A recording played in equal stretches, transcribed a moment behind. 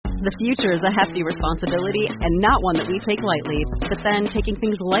The future is a hefty responsibility and not one that we take lightly. But then taking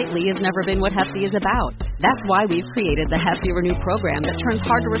things lightly has never been what Hefty is about. That's why we've created the Hefty Renew program that turns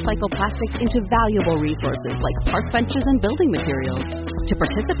hard-to-recycle plastics into valuable resources like park benches and building materials. To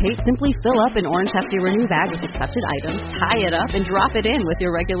participate, simply fill up an orange Hefty Renew bag with accepted items, tie it up, and drop it in with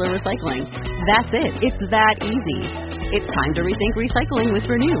your regular recycling. That's it. It's that easy. It's time to rethink recycling with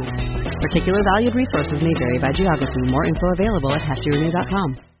Renew. Particular valued resources may vary by geography. More info available at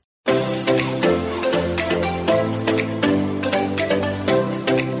heftyrenew.com.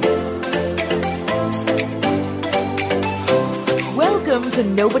 Welcome to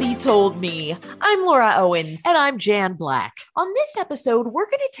Nobody Told Me. I'm Laura Owens. And I'm Jan Black. On this episode, we're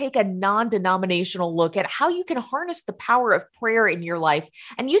going to take a non-denominational look at how you can harness the power of prayer in your life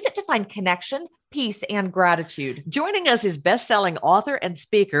and use it to find connection, peace, and gratitude. Joining us is best-selling author and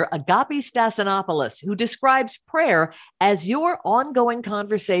speaker Agapi Stassinopoulos, who describes prayer as your ongoing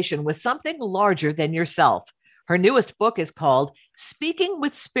conversation with something larger than yourself. Her newest book is called Speaking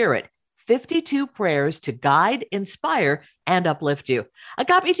with Spirit, 52 Prayers to Guide, Inspire, and Uplift You.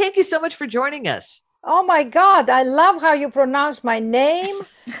 Agapi, thank you so much for joining us. Oh my God, I love how you pronounce my name.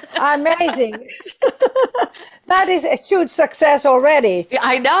 Amazing. That is a huge success already.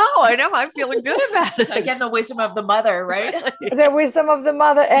 I know. I'm feeling good about it. Again, the wisdom of the mother, right? The wisdom of the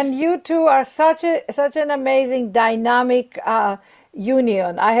mother. And you two are such an amazing, dynamic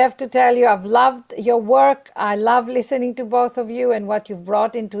union. I have to tell you, I've loved your work. I love listening to both of you and what you've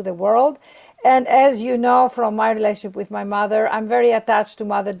brought into the world. And as you know from my relationship with my mother, I'm very attached to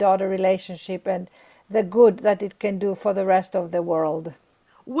mother-daughter relationship and the good that it can do for the rest of the world.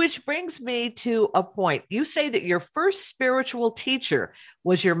 Which brings me to a point. You say that your first spiritual teacher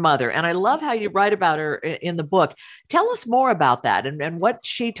was your mother, and I love how you write about her in the book. Tell us more about that and what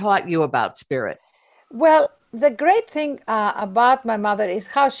she taught you about spirit. Well, the great thing about my mother is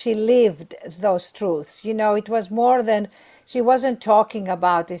how she lived those truths. You know, it was more than, she wasn't talking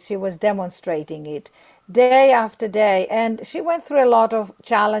about it, she was demonstrating it day after day. And she went through a lot of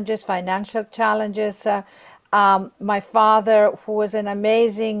challenges, financial challenges. My father, who was an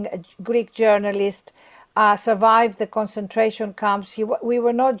amazing Greek journalist, survived the concentration camps. We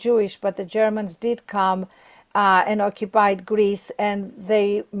were not Jewish, but the Germans did come and occupied Greece, and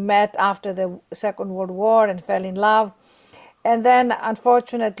they met after the Second World War and fell in love. And then,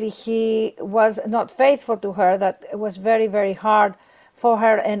 unfortunately, he was not faithful to her. That it was very, very hard for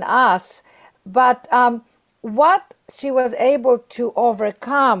her and us. But what she was able to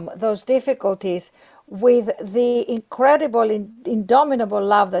overcome those difficulties with the incredible, indomitable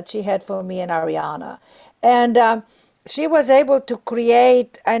love that she had for me and Ariana. And she was able to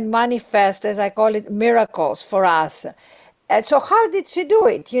create and manifest, as I call it, miracles for us. And so how did she do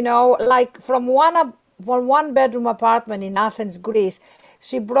it? You know, like from one bedroom apartment in Athens, Greece,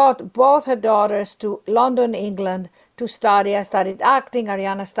 she brought both her daughters to London, England to study. I studied acting,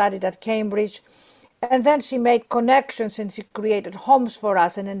 Ariana studied at Cambridge. And then she made connections and she created homes for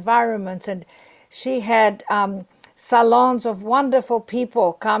us and environments. And she had salons of wonderful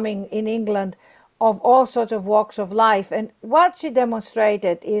people coming in England of all sorts of walks of life. And what she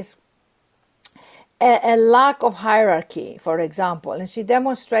demonstrated is a lack of hierarchy, for example. And she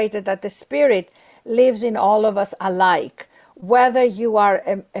demonstrated that the spirit lives in all of us alike. Whether you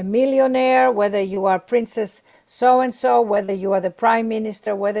are a millionaire, whether you are Princess so-and-so, whether you are the prime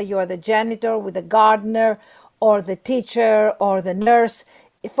minister, whether you are the janitor with the gardener, or the teacher, or the nurse.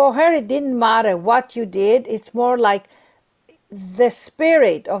 For her, it didn't matter what you did. It's more like the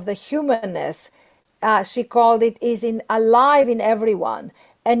spirit of the humanness, she called it, is alive in everyone.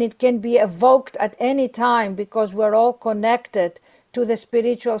 And it can be evoked at any time because we're all connected to the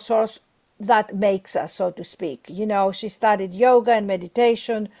spiritual source that makes us, so to speak. You know, she studied yoga and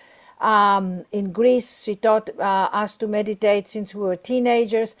meditation. In Greece, she taught us to meditate since we were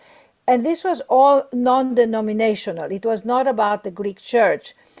teenagers. And this was all non-denominational. It was not about the Greek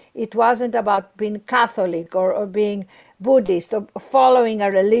church. It wasn't about being Catholic or being Buddhist or following a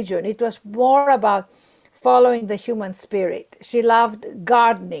religion. It was more about following the human spirit. She loved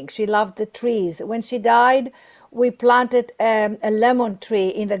gardening. She loved the trees. When she died, we planted a lemon tree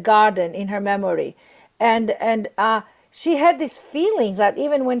in the garden in her memory. And she had this feeling that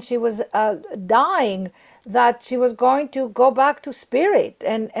even when she was dying, that she was going to go back to spirit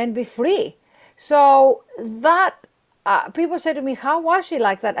and be free. So that, people said to me, how was she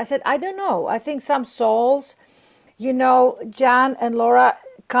like that? I said, I don't know. I think some souls, you know, Jan and Laura,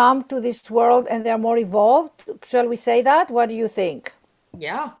 come to this world and they're more evolved. Shall we say that? What do you think?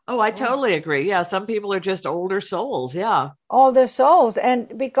 Yeah. Oh, I totally agree. Yeah. Some people are just older souls. Yeah. Older souls.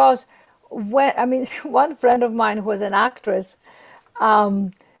 And because one friend of mine who was an actress,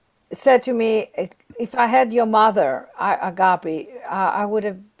 said to me, if I had your mother, Agapi, I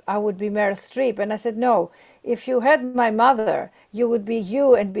would be Meryl Streep. And I said, no, if you had my mother, you would be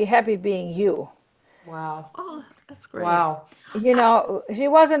you and be happy being you. Wow. Oh, that's great. Wow. You know, she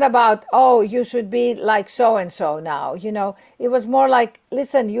wasn't about, oh, you should be like so and so now. You know, it was more like,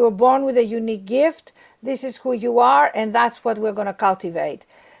 listen, you were born with a unique gift. This is who you are, and that's what we're going to cultivate.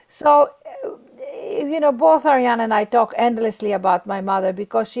 So, you know, both Ariana and I talk endlessly about my mother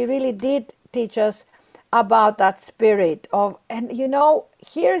because she really did teach us about that spirit of, and you know,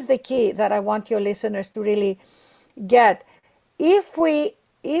 here's the key that I want your listeners to really get. If we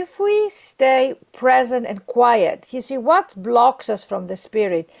stay present and quiet, you see, what blocks us from the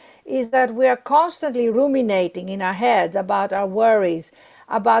spirit is that we are constantly ruminating in our heads about our worries,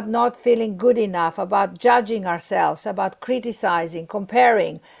 about not feeling good enough, about judging ourselves, about criticizing,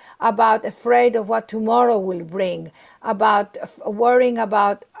 comparing, about afraid of what tomorrow will bring, about worrying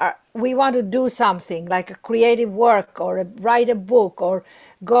about we want to do something like a creative work or write a book or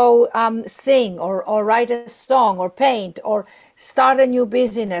go sing or write a song or paint or start a new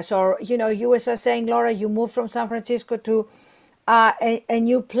business. Or, you know, you were saying, Laura, you moved from San Francisco to a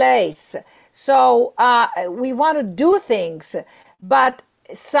new place. So we want to do things, but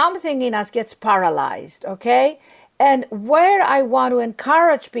something in us gets paralyzed, okay? And where I want to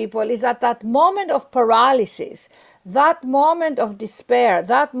encourage people is at that moment of paralysis, that moment of despair,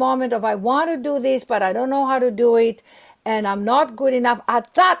 that moment of I want to do this, but I don't know how to do it, and I'm not good enough.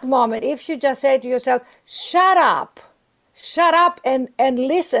 At that moment, if you just say to yourself, shut up and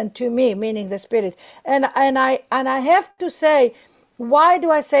listen to me, meaning the spirit. And I have to say, why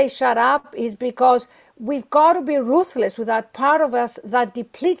do I say shut up? Is because we've got to be ruthless with that part of us that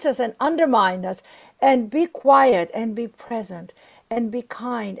depletes us and undermines us, and be quiet and be present and be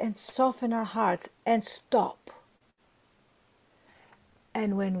kind and soften our hearts and stop.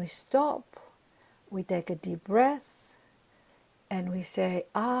 And when we stop, we take a deep breath and we say,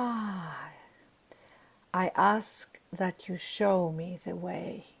 I ask that you show me the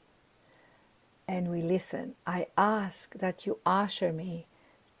way. And we listen. I ask that you usher me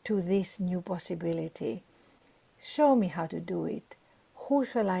to this new possibility. Show me how to do it. Who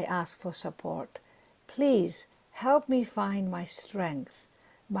shall I ask for support? Please help me find my strength,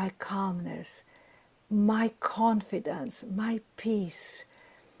 my calmness, my confidence, my peace,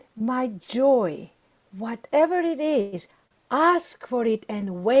 my joy, whatever it is. Ask for it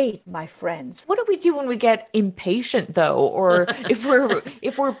and wait, my friends. What do we do when we get impatient though? Or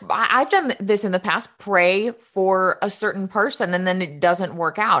I've done this in the past, pray for a certain person and then it doesn't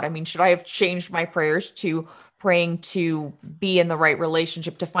work out. I mean, should I have changed my prayers to praying to be in the right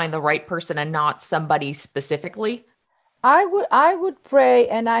relationship, to find the right person and not somebody specifically? I would pray,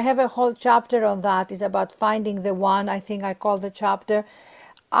 and I have a whole chapter on that. It's about finding the one. I think I call the chapter.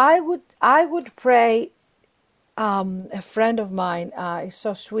 I would pray. A friend of mine is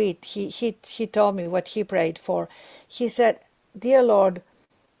so sweet. He told me what he prayed for. He said, "Dear Lord,"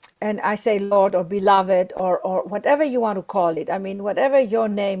 and I say Lord or beloved or whatever you want to call it. I mean, whatever your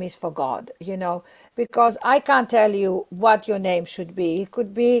name is for God, you know, because I can't tell you what your name should be. It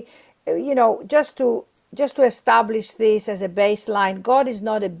could be, you know, just to establish this as a baseline. God is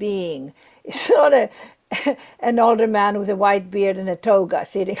not a being. It's not an older man with a white beard and a toga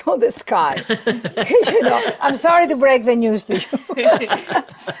sitting on the sky. You know, I'm sorry to break the news to you,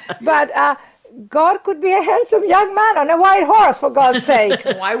 but God could be a handsome young man on a white horse, for God's sake.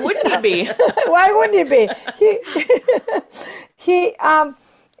 Why wouldn't he be? Why wouldn't he be?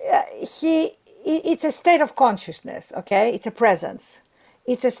 It's a state of consciousness. Okay, it's a presence.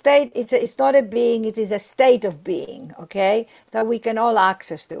 It's a state. It's not a being. It is a state of being. Okay, that we can all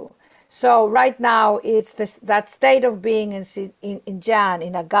access to. So right now, it's that state of being in Jan,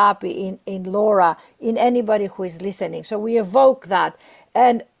 in Agapi, in Laura, in anybody who is listening. So we evoke that.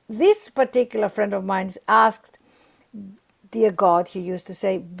 And this particular friend of mine asked, dear God, he used to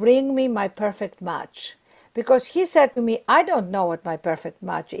say, bring me my perfect match. Because he said to me, I don't know what my perfect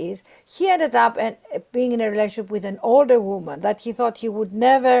match is. He ended up being in a relationship with an older woman that he thought he would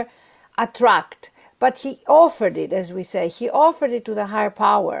never attract. But he offered it, as we say. He offered it to the higher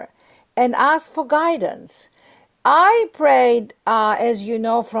power and asked for guidance. I prayed, as you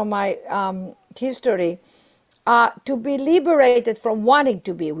know from my history, to be liberated from wanting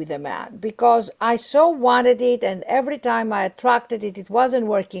to be with a man, because I so wanted it, and every time I attracted it, it wasn't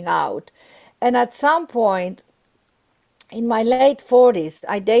working out. And at some point, in my late 40s,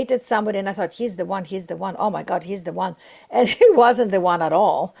 I dated somebody and I thought, he's the one. Oh my God, he's the one. And he wasn't the one at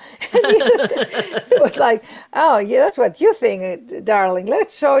all. It was like, oh, yeah, that's what you think, darling.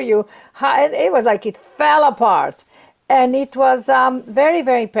 Let's show you how. And it was like it fell apart. And it was very,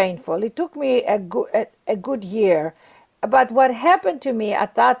 very painful. It took me a good year. But what happened to me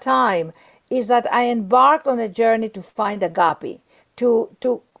at that time is that I embarked on a journey to find agape,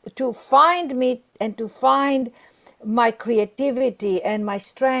 to find me and to find my creativity and my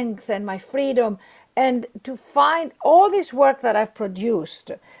strength and my freedom, and to find all this work that I've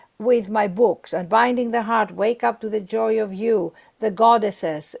produced with my books, Unbinding the Heart, Wake Up to the Joy of You, The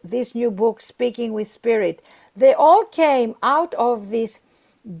Goddesses, this new book, Speaking with Spirit. They all came out of this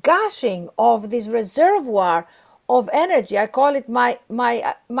gushing of this reservoir of energy. I call it my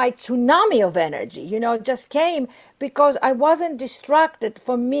tsunami of energy. It just came because I wasn't distracted.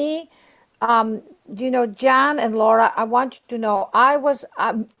 For me, Jan and Laura, I want you to know, I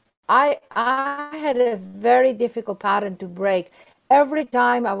had a very difficult pattern to break. Every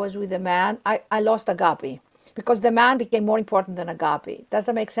time I was with a man, I lost agape because the man became more important than agape. Does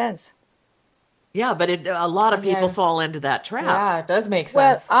that make sense? Yeah, but a lot of people fall into that trap. Yeah, it does make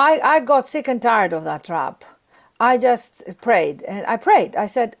Well, sense. I got sick and tired of that trap. I just prayed, and I prayed. I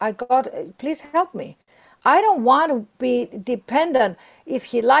said, God, please help me. I don't want to be dependent. If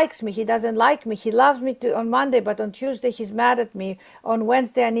he likes me, he doesn't like me. He loves me on Monday, but on Tuesday he's mad at me. On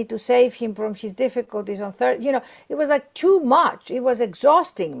Wednesday I need to save him from his difficulties. On Thursday, it was like too much. It was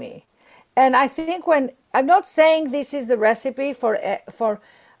exhausting me. And I think I'm not saying this is the recipe for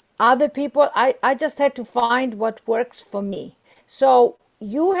other people. I just had to find what works for me. So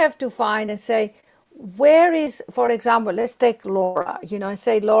you have to find and say, where is, for example, let's take Laura, and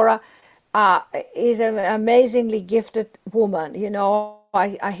say Laura is an amazingly gifted woman.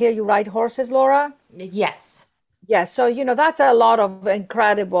 I hear you ride horses, Laura. Yes. Yes. So, that's a lot of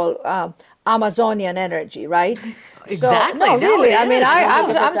incredible Amazonian energy, right? Exactly. So, no, really. I mean,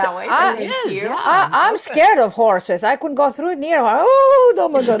 I'm scared of horses. I couldn't go through near her. Oh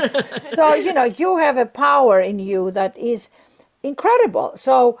my God. So, you have a power in you that is incredible.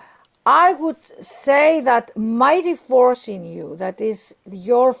 So I would say that mighty force in you, that is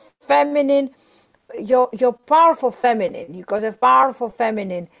your feminine, your powerful feminine, because a powerful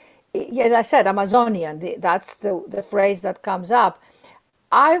feminine, as I said, Amazonian, that's the phrase that comes up.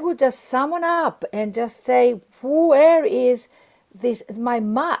 I would just summon up and just say, where is my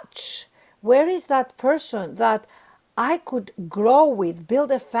match? Where is that person that I could grow with,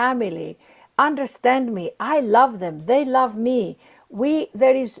 build a family, understand me? I love them. They love me.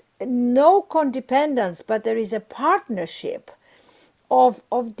 There is no codependence, but there is a partnership of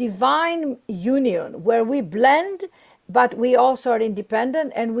divine union where we blend, but we also are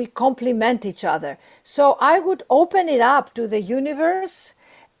independent and we complement each other. So I would open it up to the universe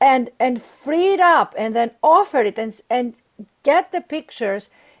and free it up, and then offer it and get the pictures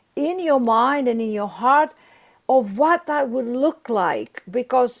in your mind and in your heart of what that would look like,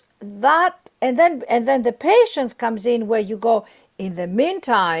 because that, and then the patience comes in, where you go, in the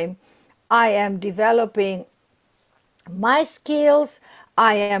meantime, I am developing my skills,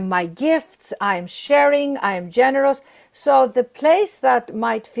 I am my gifts, I am sharing, I am generous. So the place that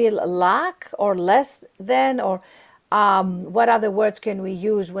might feel lack or less than, or what other words can we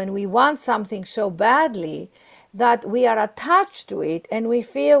use when we want something so badly that we are attached to it and we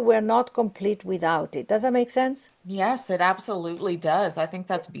feel we're not complete without it. Does that make sense? Yes, it absolutely does. I think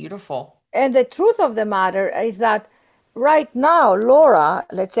that's beautiful. And the truth of the matter is that right now, Laura,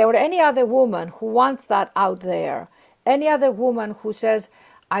 let's say, or any other woman who wants that out there, any other woman who says,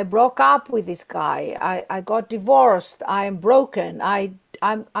 I broke up with this guy, I got divorced, I am broken,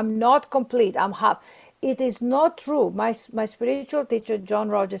 I'm not complete, I'm half. It is not true. My spiritual teacher, John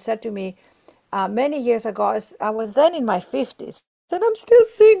Rogers, said to me many years ago, I was then in my 50s, that I'm still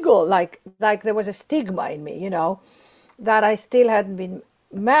single, like there was a stigma in me, that I still hadn't been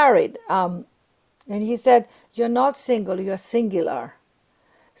married. And he said, you're not single, you're singular.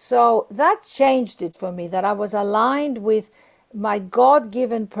 So that changed it for me, that I was aligned with my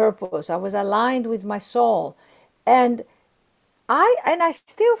God-given purpose. I was aligned with my soul. And I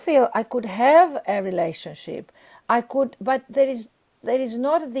still feel I could have a relationship. But there is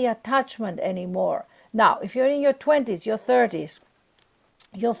not the attachment anymore. Now, if you're in your 20s, your 30s,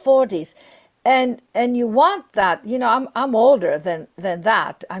 your 40s, and you want that, I'm older than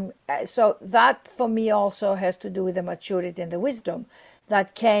that. So that for me also has to do with the maturity and the wisdom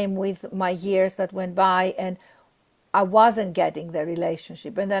that came with my years that went by, and I wasn't getting the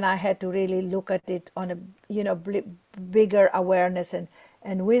relationship, and then I had to really look at it on a bigger awareness and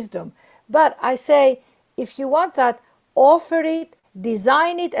wisdom. But I say, if you want that, offer it,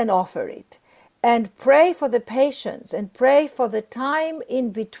 design it, and offer it, and pray for the patience, and pray for the time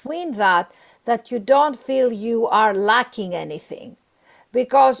in between that you don't feel you are lacking anything,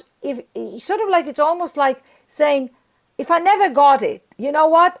 because if sort of like, it's almost like saying, if I never got it, you know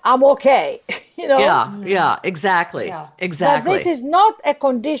what? I'm okay. Yeah, exactly. Yeah. Exactly. That this is not a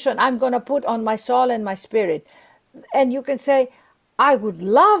condition I'm going to put on my soul and my spirit. And you can say, I would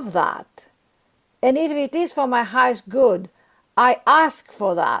love that. And if it is for my highest good, I ask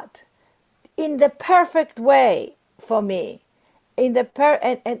for that in the perfect way for me. In the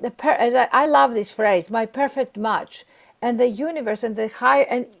I love this phrase, my perfect match. And the universe and the higher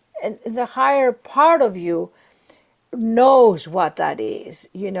and the higher part of you knows what that is,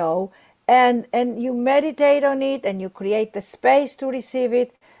 and you meditate on it and you create the space to receive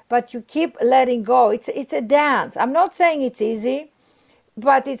it, but you keep letting go. It's a dance. I'm not saying it's easy,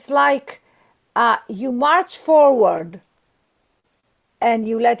 but it's like you march forward and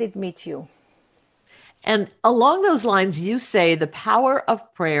you let it meet you. And along those lines, you say the power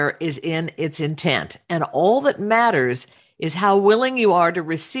of prayer is in its intent, and all that matters is how willing you are to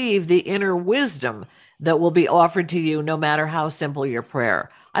receive the inner wisdom that will be offered to you, no matter how simple your prayer.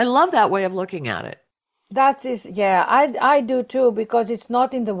 I love that way of looking at it. That is, yeah, I do too, because it's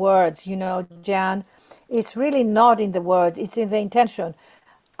not in the words, Jan. It's really not in the words. It's in the intention.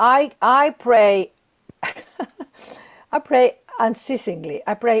 I pray. I pray unceasingly.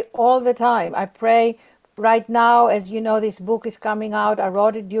 I pray all the time. I pray right now, as you know, this book is coming out. I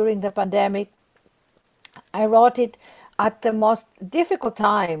wrote it during the pandemic. I wrote it at the most difficult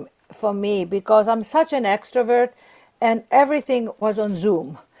time for me because I'm such an extrovert and everything was on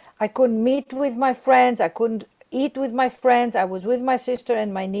Zoom. I couldn't meet with my friends. I couldn't eat with my friends. I was with my sister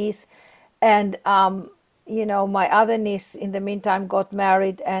and my niece. And, my other niece in the meantime got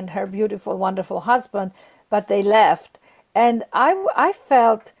married and her beautiful, wonderful husband, but they left. And I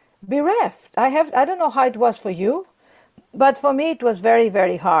felt bereft. I don't know how it was for you, but for me it was very,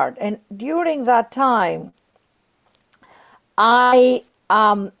 very hard. And during that time, I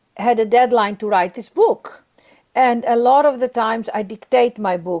had a deadline to write this book. And a lot of the times I dictate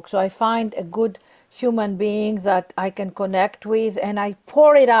my book. So I find a good human being that I can connect with and I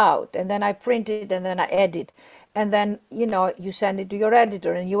pour it out and then I print it and then I edit. And then, you send it to your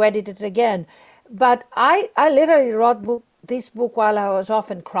editor and you edit it again. But I literally wrote this book while I was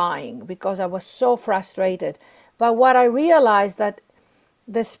often crying because I was so frustrated. But what I realized that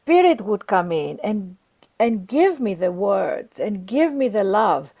the Spirit would come in and give me the words and give me the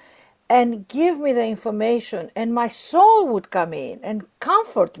love and give me the information, and my soul would come in and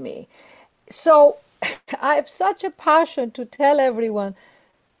comfort me. So I have such a passion to tell everyone,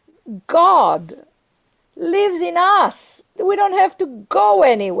 God lives in us. We don't have to go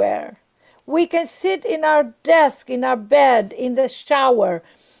anywhere. We can sit in our desk, in our bed, in the shower.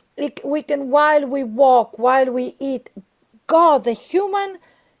 We can, while we walk, while we eat. God, the human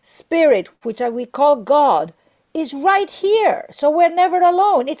spirit, which we call God, is right here. So we're never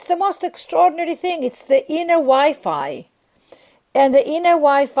alone. It's the most extraordinary thing. It's the inner Wi-Fi. And the inner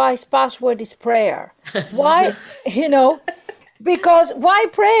Wi-Fi's password is prayer. Why? Because why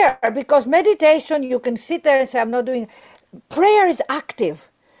prayer? Because meditation, you can sit there and say, I'm not doing. Prayer is active.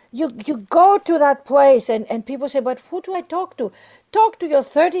 You go to that place and people say, but who do I talk to? Talk to your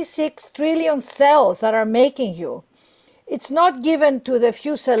 36 trillion cells that are making you. It's not given to the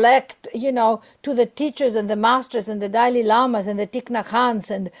few select, to the teachers and the masters and the Dalai Lamas and the Thich Nhat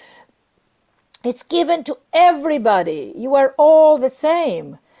Hanhs, and it's given to everybody. You are all the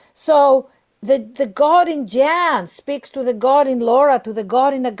same. So the God in Jan speaks to the God in Laura, to the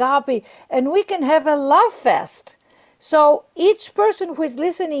God in Agapi, and we can have a love fest. So each person who is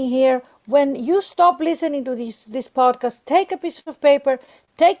listening here, when you stop listening to this podcast, take a piece of paper,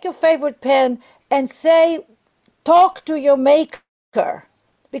 take your favorite pen, and say, talk to your maker.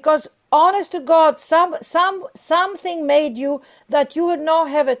 Because honest to God, something made you that you would not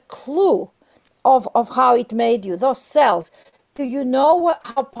have a clue of how it made you, those cells. Do you know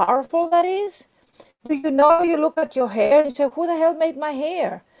how powerful that is? Do you know, you look at your hair and you say, who the hell made my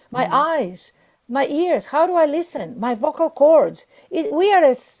hair? My eyes, my ears, how do I listen? My vocal cords. We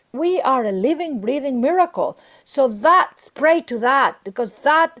are a living, breathing miracle. So pray to that, because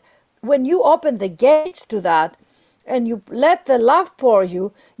that, when you open the gates to that, and you let the love pour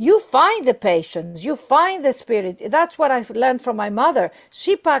you, you find the patience, you find the spirit. That's what I've learned from my mother.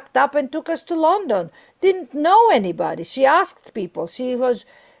 She packed up and took us to London. Didn't know anybody. She asked people. She was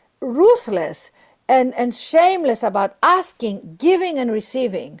ruthless and shameless about asking, giving, and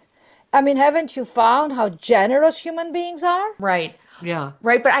receiving. I mean, haven't you found how generous human beings are? Right. Yeah.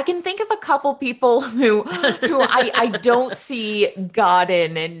 Right. But I can think of a couple people who I don't see God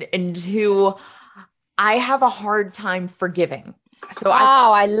in and who I have a hard time forgiving. So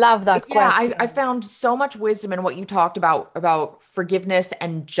I love that question. I found so much wisdom in what you talked about forgiveness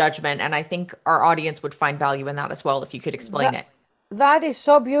and judgment. And I think our audience would find value in that as well, if you could explain it. That is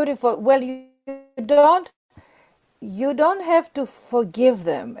so beautiful. Well, don't you don't have to forgive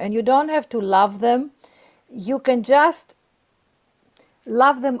them and you don't have to love them. You can just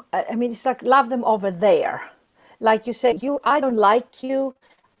love them. I mean, it's like love them over there. Like you say, I don't like you.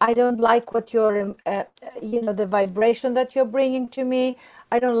 I don't like what you're, the vibration that you're bringing to me.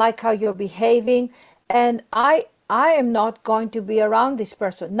 I don't like how you're behaving. And I am not going to be around this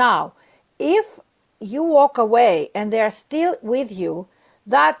person. Now, if you walk away and they're still with you,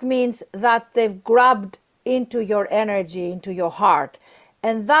 that means that they've grabbed into your energy, into your heart.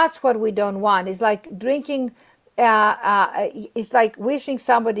 And that's what we don't want. It's like drinking, it's like wishing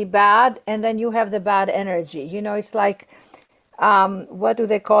somebody bad and then you have the bad energy. It's like, what do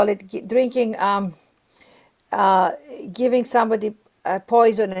they call it? Drinking, giving somebody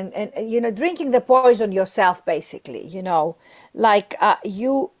poison and drinking the poison yourself, basically, like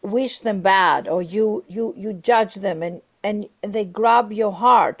you wish them bad or you judge them and they grab your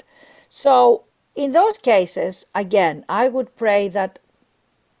heart. So in those cases, again, I would pray that,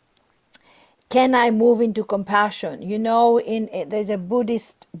 can I move into compassion? There's a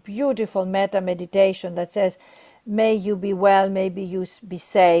Buddhist beautiful metta meditation that says, may you be well, may you be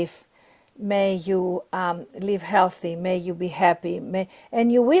safe, may you live healthy, may you be happy,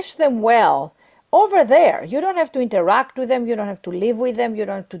 and you wish them well over there. You don't have to interact with them, you don't have to live with them, you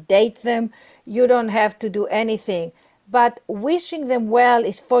don't have to date them, you don't have to do anything. But wishing them well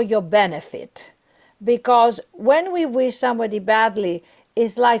is for your benefit. Because when we wish somebody badly,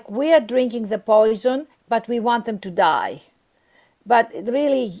 it's like we are drinking the poison, but we want them to die. But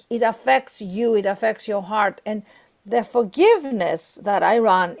really, it affects you, it affects your heart. And the forgiveness that I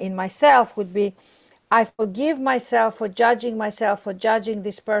run in myself would be, I forgive myself for judging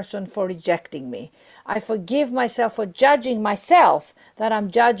this person for rejecting me. I forgive myself for judging myself, that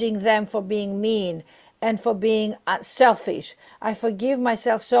I'm judging them for being mean and for being selfish. I forgive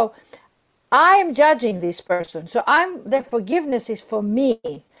myself. So I'm judging this person. So the forgiveness is for me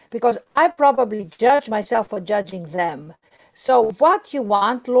because I probably judge myself for judging them. So what you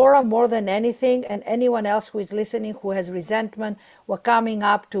want, Laura, more than anything, and anyone else who is listening who has resentment, we're coming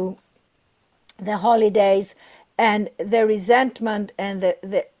up to the holidays, and the resentment and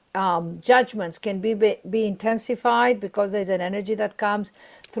the judgments can be intensified because there's an energy that comes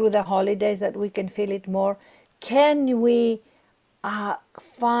through the holidays that we can feel it more. Can we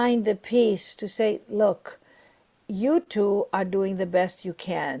find the peace to say, look, you two are doing the best you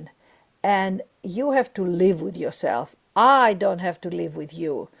can, and you have to live with yourself. I don't have to live with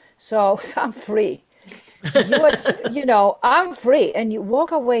you. So I'm free. I'm free, and you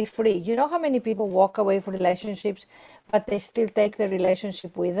walk away free. You know how many people walk away from relationships, but they still take the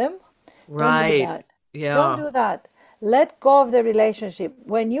relationship with them? Right. Don't do that. Yeah. Don't do that. Let go of the relationship.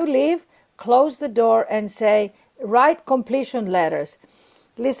 When you leave, close the door and say, write completion letters.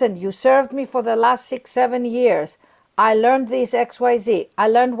 Listen, you served me for the last 6-7 years. I learned this XYZ. I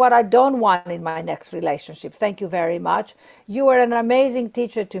learned what I don't want in my next relationship. Thank you very much. You were an amazing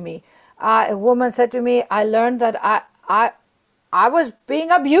teacher to me. A woman said to me, I learned that I was being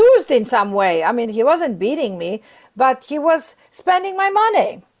abused in some way. I mean, he wasn't beating me, but he was spending my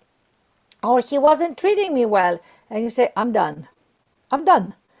money. Or he wasn't treating me well. And you say, I'm done. I'm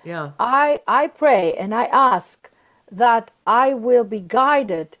done. Yeah. I pray and I ask that I will be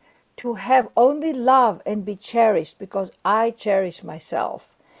guided to have only love and be cherished because I cherish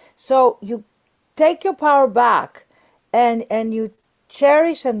myself. So you take your power back and you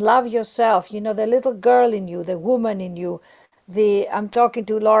cherish and love yourself. The little girl in you, the woman in you. I'm talking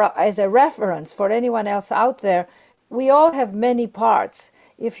to Laura as a reference for anyone else out there. We all have many parts.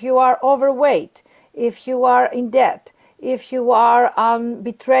 If you are overweight, if you are in debt, if you are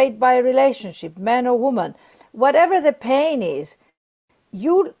betrayed by a relationship, man or woman, whatever the pain is,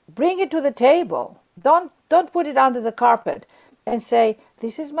 you bring it to the table. Don't put it under the carpet and say,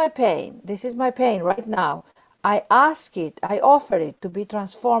 this is my pain right now. I ask it, I offer it to be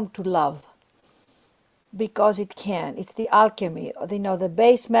transformed to love because it can. It's the alchemy. The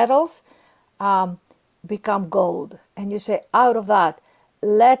base metals become gold. And you say, out of that,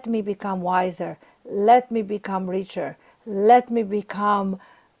 let me become wiser. Let me become richer. Let me become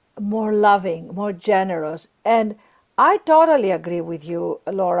more loving, more generous. And I totally agree with you,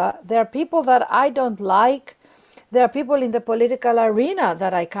 Laura. There are people that I don't like. There are people in the political arena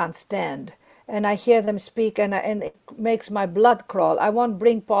that I can't stand. And I hear them speak and it makes my blood crawl. I won't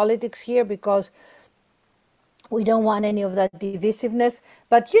bring politics here because We don't want any of that divisiveness,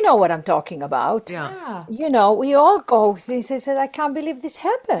 but you know what I'm talking about. Yeah. We all go, they said, I can't believe this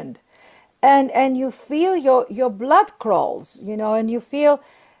happened. And you feel your blood crawls, and you feel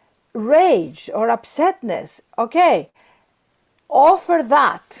rage or upsetness. Okay, offer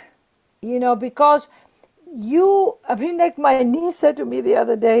that, because like my niece said to me the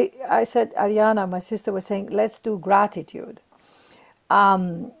other day, I said, Ariana, my sister was saying, let's do gratitude.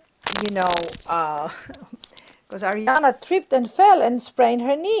 You know, because Ariana tripped and fell and sprained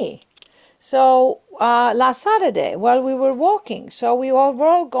her knee. So last Saturday, while we were walking, so were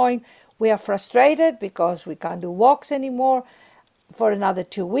all going, we are frustrated because we can't do walks anymore for another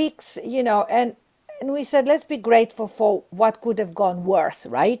 2 weeks, and we said, let's be grateful for what could have gone worse,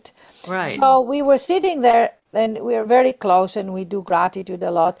 right? Right. So we were sitting there, and we are very close, and we do gratitude a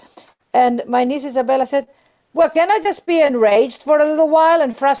lot. And my niece Isabella said, well, can I just be enraged for a little while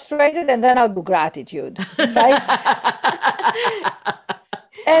and frustrated, and then I'll do gratitude, right?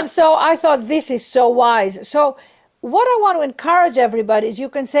 And so I thought, this is so wise. So what I want to encourage everybody is you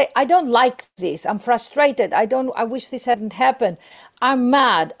can say, I don't like this. I'm frustrated. I wish this hadn't happened. I'm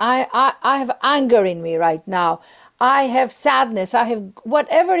mad. I have anger in me right now. I have sadness. I have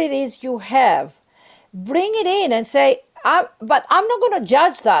whatever it is you have. Bring it in and say, but I'm not going to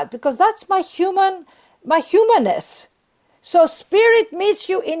judge that, because that's my humanness. So spirit meets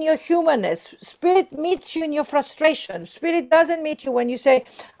you in your humanness. Spirit meets you in your frustration. Spirit doesn't meet you when you say,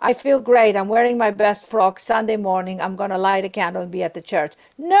 I feel great, I'm wearing my best frock, Sunday morning, I'm going to light a candle and be at the church.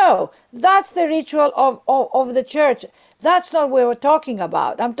 No, that's the ritual of the church. That's not what we're talking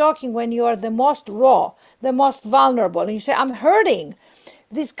about. I'm talking when you are the most raw, the most vulnerable, and you say, I'm hurting.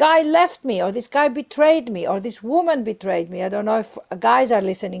 This guy left me, or this guy betrayed me, or this woman betrayed me. I don't know if guys are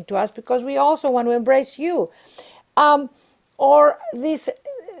listening to us, because we also want to embrace you. Or this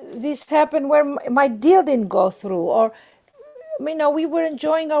happened where my deal didn't go through, or we were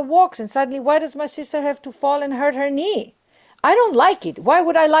enjoying our walks, and suddenly, why does my sister have to fall and hurt her knee? I don't like it. Why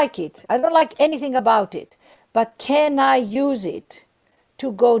would I like it? I don't like anything about it. But can I use it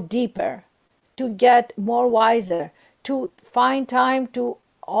to go deeper, to get more wiser, to find time to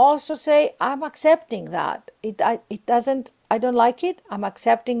also say, I'm accepting that. I don't like it. I'm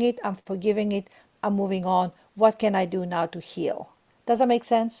accepting it. I'm forgiving it. I'm moving on. What can I do now to heal? Does that make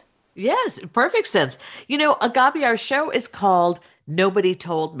sense? Yes, perfect sense. Agapi, our show is called Nobody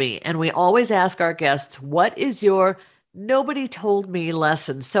Told Me, and we always ask our guests, what is your nobody told me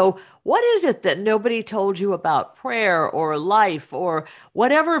lesson? So what is it that nobody told you about prayer or life or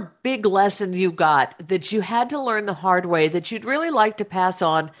whatever big lesson you got that you had to learn the hard way that you'd really like to pass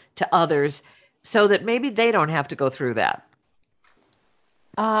on to others so that maybe they don't have to go through that?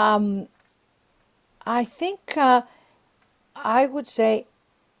 I think I would say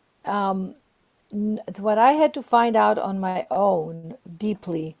what I had to find out on my own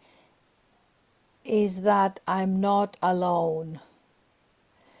deeply is that I'm not alone.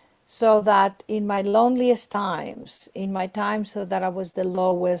 So that in my loneliest times, in my times so that I was the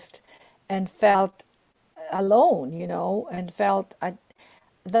lowest and felt alone, and felt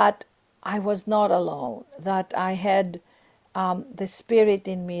that I was not alone, that I had the spirit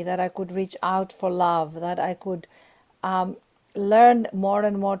in me, that I could reach out for love, that I could learn more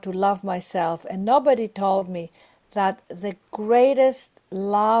and more to love myself. And nobody told me that the greatest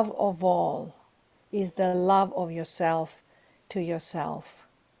love of all is the love of yourself to yourself.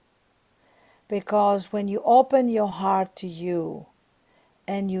 Because when you open your heart to you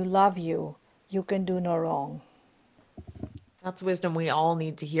and you love you, you can do no wrong. That's wisdom we all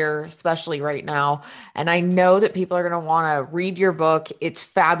need to hear, especially right now. And I know that people are going to want to read your book. It's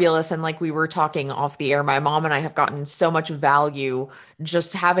fabulous. And like we were talking off the air, my mom and I have gotten so much value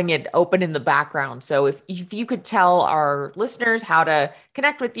just having it open in the background. So if you could tell our listeners how to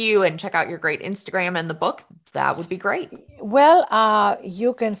connect with you and check out your great Instagram and the book, that would be great. Well,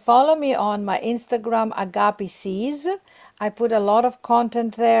 you can follow me on my Instagram, Agapi Sees. I put a lot of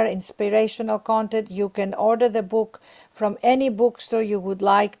content there, inspirational content. You can order the book from any bookstore you would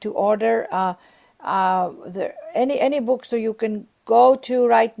like to order. Any bookstore you can go to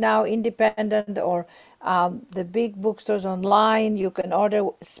right now, independent or the big bookstores online. You can order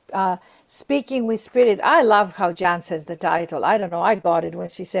Speaking with Spirit. I love how Jan says the title. I don't know. I got it when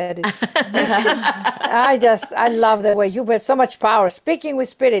she said it. I love the way you put so much power. Speaking with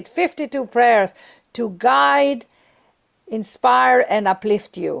Spirit, 52 prayers to guide, inspire, and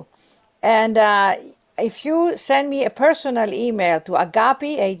uplift you. And if you send me a personal email to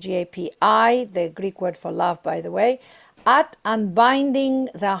Agapi, Agapi, the Greek word for love, by the way, at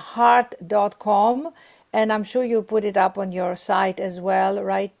unbindingtheheart.com, and I'm sure you'll put it up on your site as well,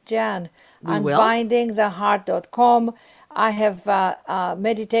 right, Jan? will. unbindingtheheart.com. I have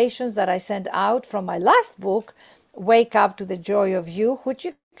meditations that I sent out from my last book, Wake Up to the Joy of You, which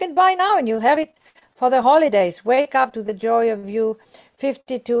you can buy now and you'll have it for the holidays. Wake Up to the Joy of You,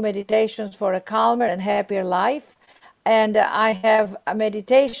 52 meditations for a calmer and happier life. And I have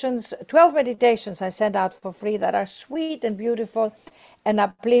meditations, 12 meditations I sent out for free that are sweet and beautiful and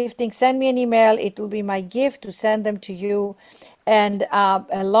uplifting. Send me an email. It will be my gift to send them to you. And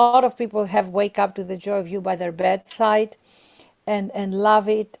a lot of people have Wake Up to the Joy of You by their bedside and love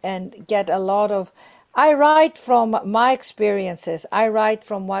it and get a lot of... I write from my experiences. I write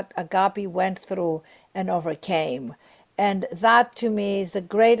from what Agapi went through and overcame. And that to me is the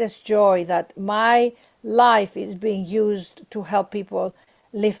greatest joy, that my life is being used to help people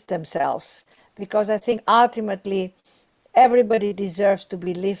lift themselves. Because I think ultimately everybody deserves to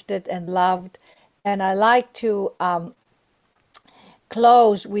be lifted and loved. And I like to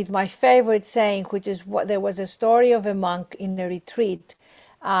close with my favorite saying, which is what there was a story of a monk in a retreat,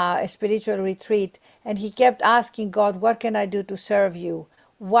 a spiritual retreat, and he kept asking God, what can I do to serve you?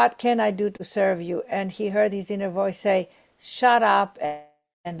 What can I do to serve you? And he heard his inner voice say, shut up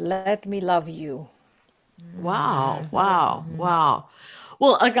and let me love you. Wow. Wow. Wow.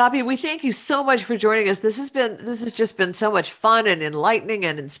 Well, Agapi, we thank you so much for joining us. This has just been so much fun and enlightening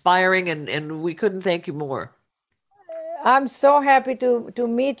and inspiring, and we couldn't thank you more. I'm so happy to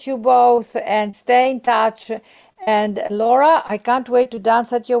meet you both and stay in touch. And Laura, I can't wait to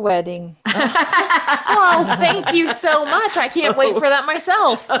dance at your wedding. Well, thank you so much. I can't wait for that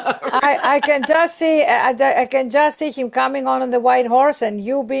myself. I can just see him coming on the white horse and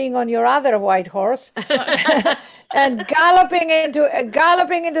you being on your other white horse and galloping into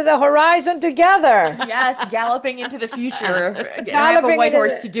the horizon together. Yes, galloping into the future. And I have a white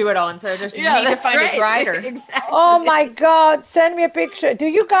horse to do it on, so just need to find its rider. Exactly. Oh my God, send me a picture. Do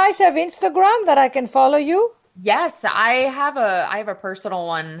you guys have Instagram that I can follow you? Yes, I have a personal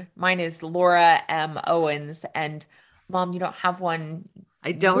one. Mine is Laura M. Owens, and Mom, you don't have one.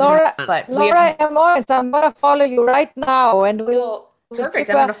 I don't. Laura, but Laura M. Owens, I'm gonna follow you right now, and we'll perfect. keep,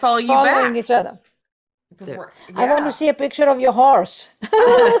 I'm gonna follow you following back. each other. Yeah. I want to see a picture of your horse.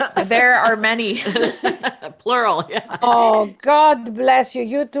 There are many. Plural. Yeah. Oh, God bless you.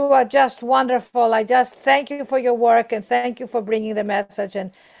 You two are just wonderful. I just thank you for your work and thank you for bringing the message.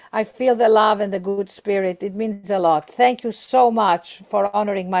 And I feel the love and the good spirit. It means a lot. Thank you so much for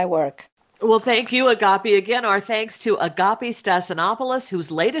honoring my work. Well, thank you, Agapi. Again, our thanks to Agapi Stassinopoulos,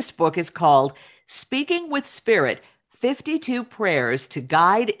 whose latest book is called Speaking with Spirit, 52 Prayers to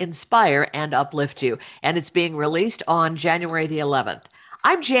Guide, Inspire, and Uplift You. And it's being released on January the 11th.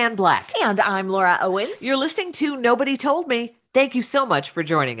 I'm Jan Black. And I'm Laura Owens. You're listening to Nobody Told Me. Thank you so much for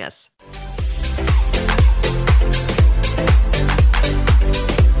joining us.